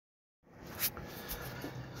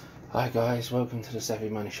Hi guys, welcome to the Savvy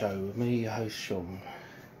Money Show with me, your host Sean.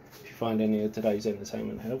 If you find any of today's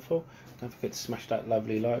entertainment helpful, don't forget to smash that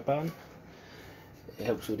lovely like button. It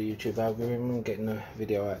helps with the YouTube algorithm and getting the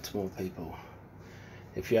video out to more people.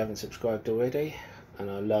 If you haven't subscribed already, and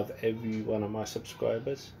I love every one of my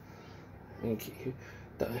subscribers, thank you,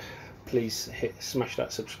 please smash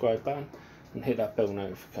that subscribe button and hit that bell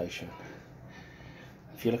notification.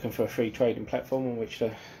 If you're looking for a free trading platform on which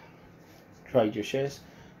to trade your shares,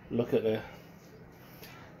 look at the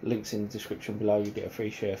links in the description below. You get a free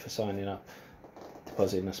share for signing up,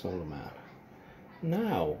 depositing a small amount.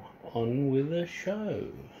 Now, on with the show.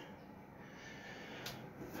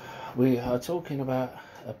 We are talking about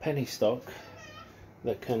a penny stock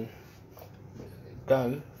that can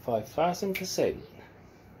go 5,000%.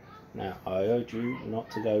 Now, I urge you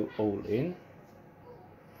not to go all in.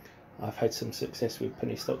 I've had some success with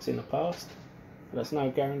penny stocks in the past. That's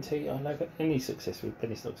no guarantee I'll have any success with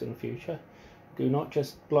penny stocks in the future. Do not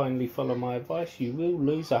just blindly follow my advice. You will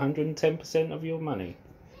lose 110% of your money.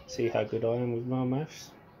 See how good I am with my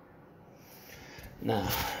maths? Now,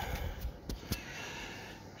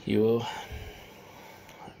 you will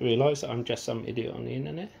realise that I'm just some idiot on the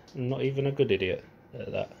internet. I'm not even a good idiot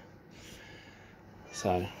at that.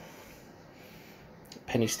 So,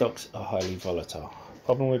 penny stocks are highly volatile. The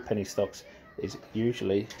problem with penny stocks is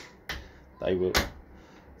usually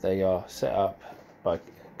they are set up by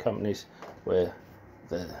companies where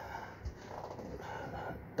the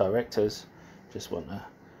directors just want to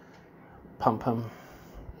pump them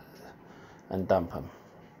and dump them.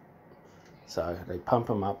 So they pump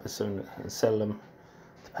them up as soon and sell them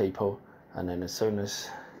to people, and then as soon as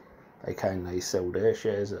they can, they sell their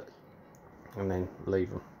shares and then leave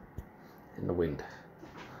them in the wind.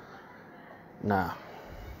 Now,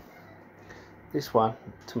 this one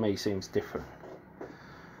to me seems different.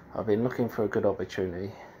 I've been looking for a good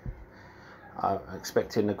opportunity. I'm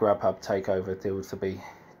expecting the Grubhub takeover deal to be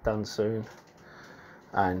done soon,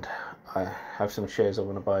 and I have some shares I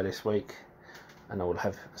want to buy this week, and I will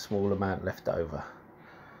have a small amount left over.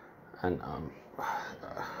 And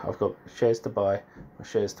I've got shares to buy,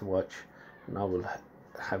 shares to watch, and I will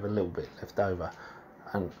have a little bit left over.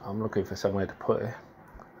 And I'm looking for somewhere to put it.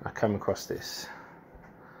 I came across this,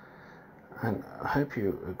 and I hope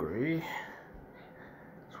you agree.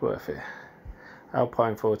 It's worth it.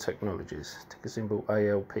 Alpine 4 Technologies, ticker symbol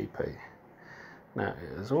ALPP. Now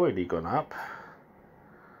it has already gone up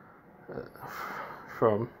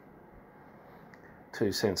from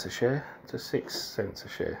 2 cents a share to 6 cents a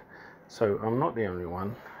share. So I'm not the only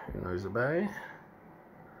one who knows about it,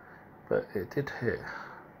 but it did hit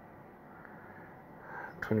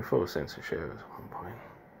 24 cents a share at one point.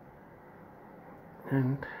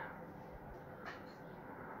 And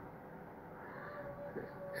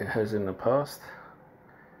it has in the past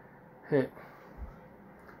hit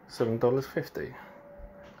 $7.50 in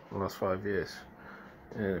the last 5 years.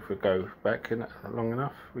 And if we go back in long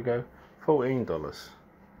enough, we go $14.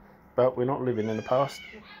 But we're not living in the past,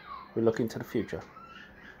 we're looking to the future.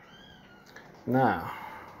 Now,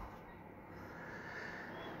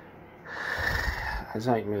 his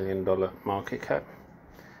 $8 million market cap.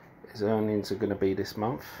 His earnings are going to be this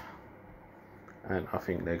month, and I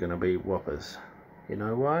think they're going to be whoppers. You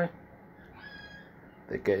know why?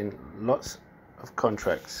 They're getting lots of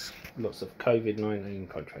contracts, lots of COVID-19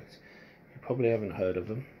 contracts. You probably haven't heard of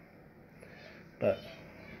them, but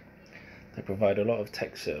they provide a lot of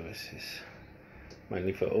tech services,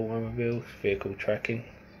 mainly for automobiles, vehicle tracking,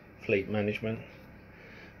 fleet management,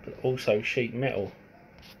 but also sheet metal.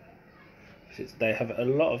 They have a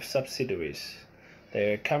lot of subsidiaries.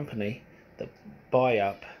 They're a company that buy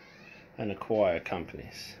up and acquire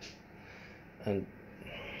companies, and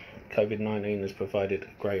COVID-19 has provided a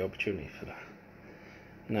great opportunity for that.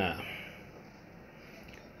 Now,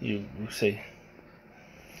 you will see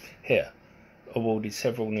here, awarded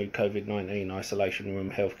several new COVID-19 isolation room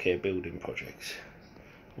healthcare building projects.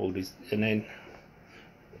 Awarded, and then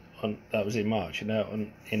that was in March, and now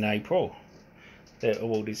in April, they're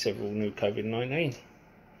awarded several new COVID-19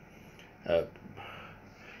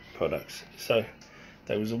 products. So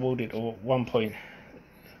they was awarded a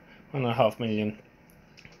 $1.5 million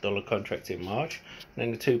contract in March, and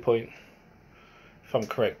then the if I'm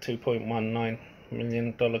correct, $2.19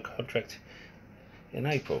 million contract in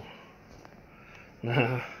April.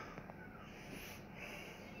 Now,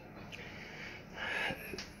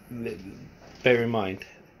 bear in mind,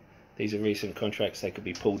 these are recent contracts. They could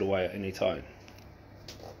be pulled away at any time.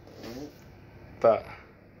 But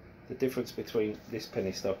the difference between this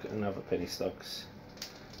penny stock and other penny stocks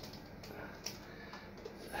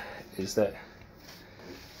is that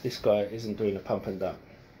this guy isn't doing a pump and dump.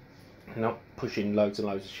 not pushing loads and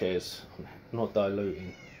loads of shares, not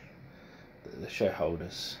diluting the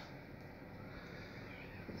shareholders.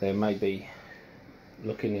 They may be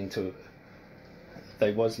looking into,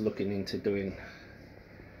 they was looking into doing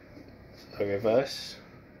a reverse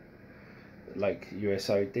like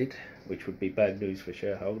USO did, which would be bad news for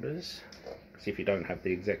shareholders, because if you don't have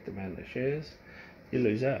the exact amount of shares, you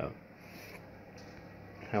lose out.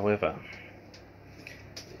 However,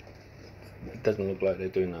 it doesn't look like they're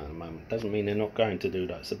doing that at the moment. Doesn't mean they're not going to do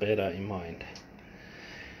that, so bear that in mind.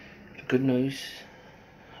 The good news,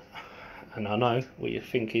 and I know what you're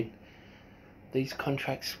thinking, these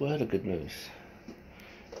contracts were the good news.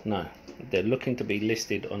 No, they're looking to be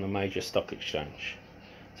listed on a major stock exchange,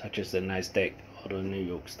 such as the Nasdaq or the New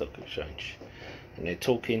York Stock Exchange, and they're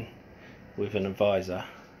talking with an advisor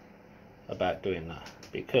about doing that,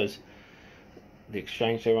 because the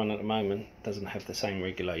exchange they're on at the moment doesn't have the same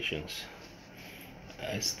regulations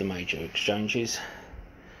as the major exchanges,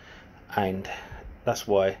 and that's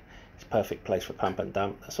why it's a perfect place for pump and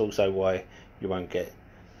dump. That's also why you won't get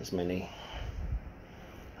as many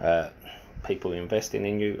people investing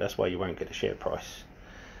in you. That's why you won't get a share price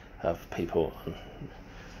of people on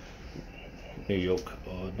New York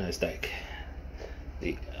or Nasdaq.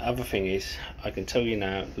 The other thing is, I can tell you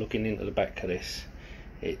now, looking into the back of this,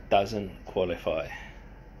 it doesn't qualify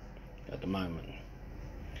at the moment.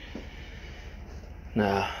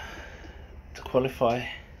 Now, to qualify,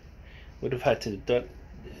 would have had to do,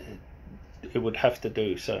 it would have to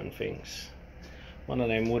do certain things. One of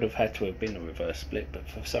them would have had to have been a reverse split, but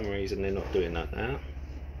for some reason they're not doing that now.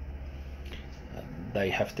 They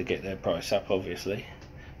have to get their price up, obviously.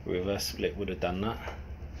 A reverse split would have done that.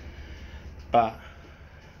 But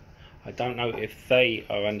I don't know if they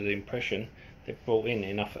are under the impression they've brought in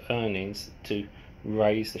enough earnings to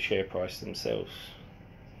raise the share price themselves.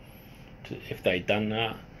 If they'd done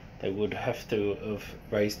that, they would have to have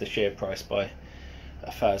raised the share price by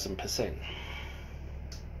 1,000%.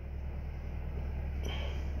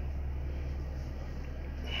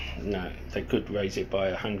 No, they could raise it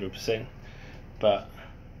by 100%, but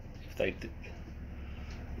if they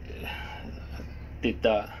did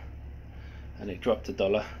that and it dropped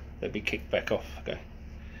 $1, they'd be kicked back off. Okay,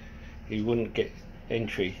 you wouldn't get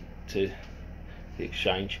entry to the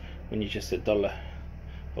exchange when you're just $1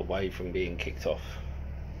 away from being kicked off.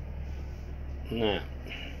 Now,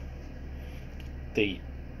 the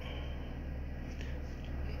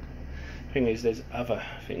thing is, there's other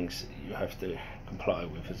things you have to comply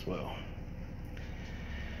with as well.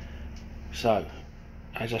 So,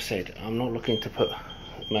 as I said, I'm not looking to put a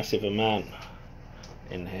massive amount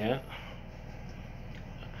in here.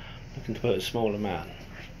 I'm looking to put a small amount.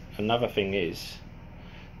 Another thing is,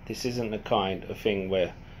 this isn't the kind of thing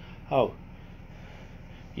where, oh,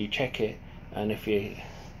 you check it, and if your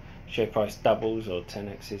share price doubles or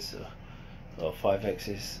 10x's or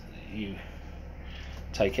 5x's, you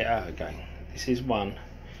take it out again. This is one,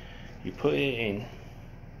 you put it in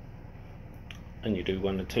and you do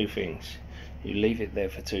one of two things. You leave it there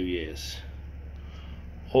for 2 years,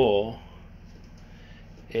 or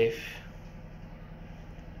if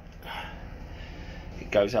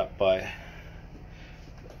it goes up by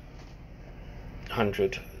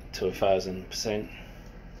 100 to 1,000%,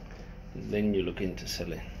 then you look into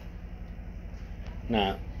selling.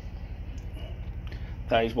 Now,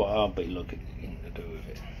 that is what I'll be looking to do with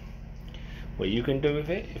it. What you can do with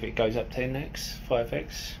it, if it goes up 10x,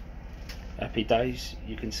 5x, happy days,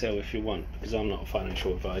 you can sell if you want, because I'm not a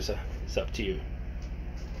financial advisor. It's up to you.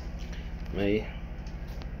 Me,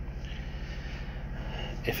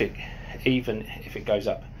 even if it goes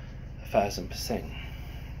up 1,000%,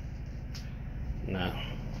 no,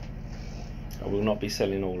 I will not be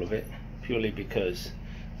selling all of it, purely because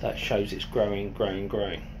that shows it's growing.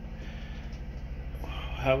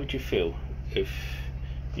 How would you feel if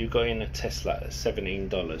you got in a Tesla at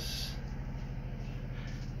 $17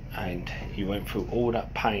 and you went through all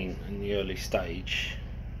that pain in the early stage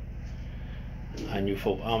and you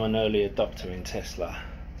thought, I'm an early adopter in Tesla,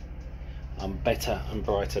 I'm better and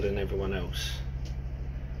brighter than everyone else,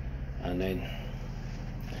 and then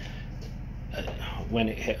when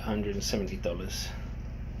it hit $170,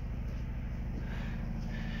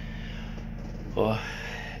 or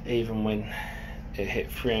even when it hit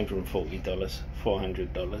 $340,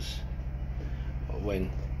 $400, or when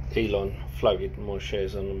Elon floated more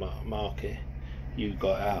shares on the market, you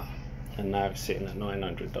got out, and now it's sitting at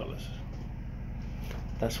 $900.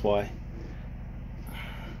 That's why,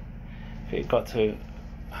 if it got to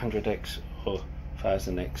 100x or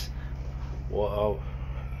 1000x, what I'll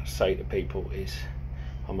say to people is,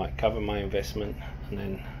 I might cover my investment and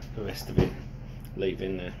then the rest of it leave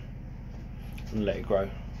in there. and let it grow.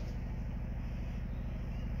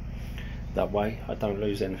 That way I don't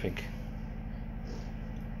lose anything.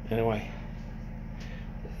 Anyway,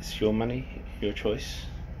 it's your money, your choice.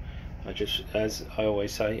 As I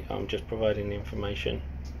always say, I'm just providing the information.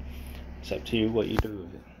 It's up to you what you do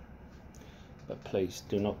with it. But please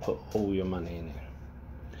do not put all your money in it,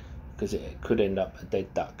 because it could end up a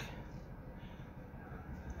dead duck.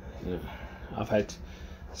 You know, I've had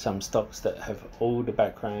some stocks that have all the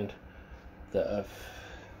background that have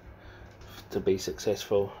to be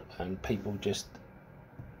successful, and people just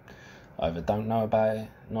either don't know about it,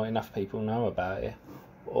 not enough people know about it,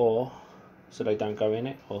 or so they don't go in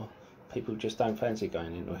it, or people just don't fancy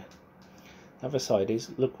going into it. The other side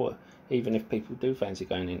is, look what, even if people do fancy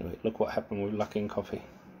going into it, look what happened with Luckin Coffee.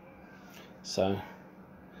 So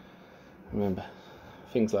remember,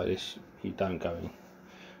 things like this you don't go in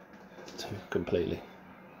to completely.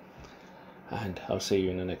 And I'll see you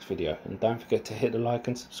in the next video, and don't forget to hit the like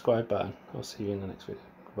and subscribe button. I'll see you in the next video.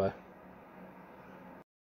 Goodbye.